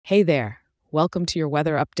Hey there. Welcome to your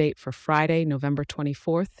weather update for Friday, November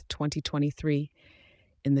 24th, 2023,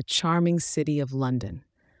 in the charming city of London.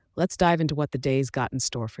 Let's dive into what the day's got in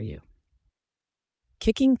store for you.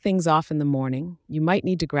 Kicking things off in the morning, you might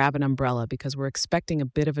need to grab an umbrella because we're expecting a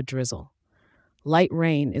bit of a drizzle. Light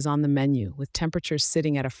rain is on the menu, with temperatures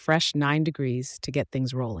sitting at a fresh 9 degrees to get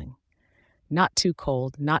things rolling. Not too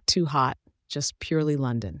cold, not too hot, just purely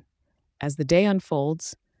London. As the day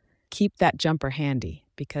unfolds, keep that jumper handy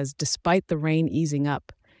because despite the rain easing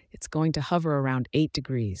up, it's going to hover around 8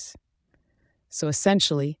 degrees. So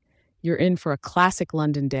essentially, you're in for a classic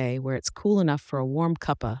London day where it's cool enough for a warm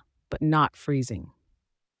cuppa, but not freezing.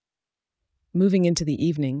 Moving into the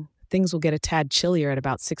evening, things will get a tad chillier at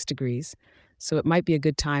about 6 degrees, so it might be a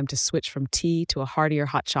good time to switch from tea to a heartier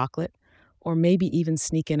hot chocolate, or maybe even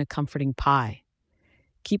sneak in a comforting pie.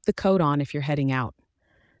 Keep the coat on if you're heading out.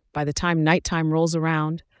 By the time nighttime rolls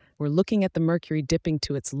around, we're looking at the mercury dipping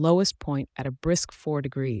to its lowest point at a brisk 4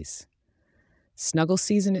 degrees. Snuggle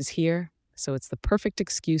season is here, so it's the perfect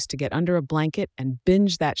excuse to get under a blanket and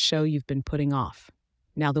binge that show you've been putting off.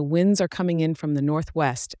 Now, the winds are coming in from the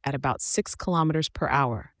northwest at about 6 kilometers per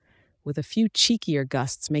hour, with a few cheekier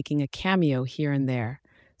gusts making a cameo here and there,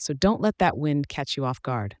 so don't let that wind catch you off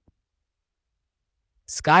guard.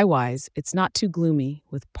 Skywise, it's not too gloomy,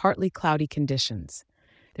 with partly cloudy conditions.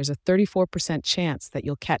 There's a 34% chance that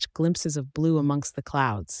you'll catch glimpses of blue amongst the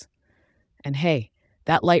clouds. And hey,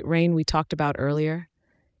 that light rain we talked about earlier,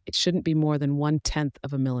 it shouldn't be more than 1/10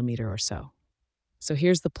 of a millimeter or so. So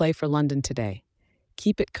here's the play for London today.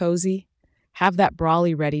 Keep it cozy, have that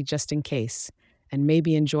brolly ready just in case, and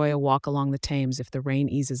maybe enjoy a walk along the Thames if the rain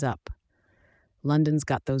eases up. London's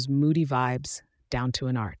got those moody vibes down to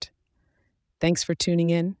an art. Thanks for tuning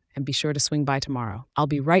in, and be sure to swing by tomorrow. I'll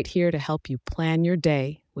be right here to help you plan your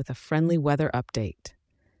day with a friendly weather update.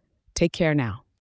 Take care now.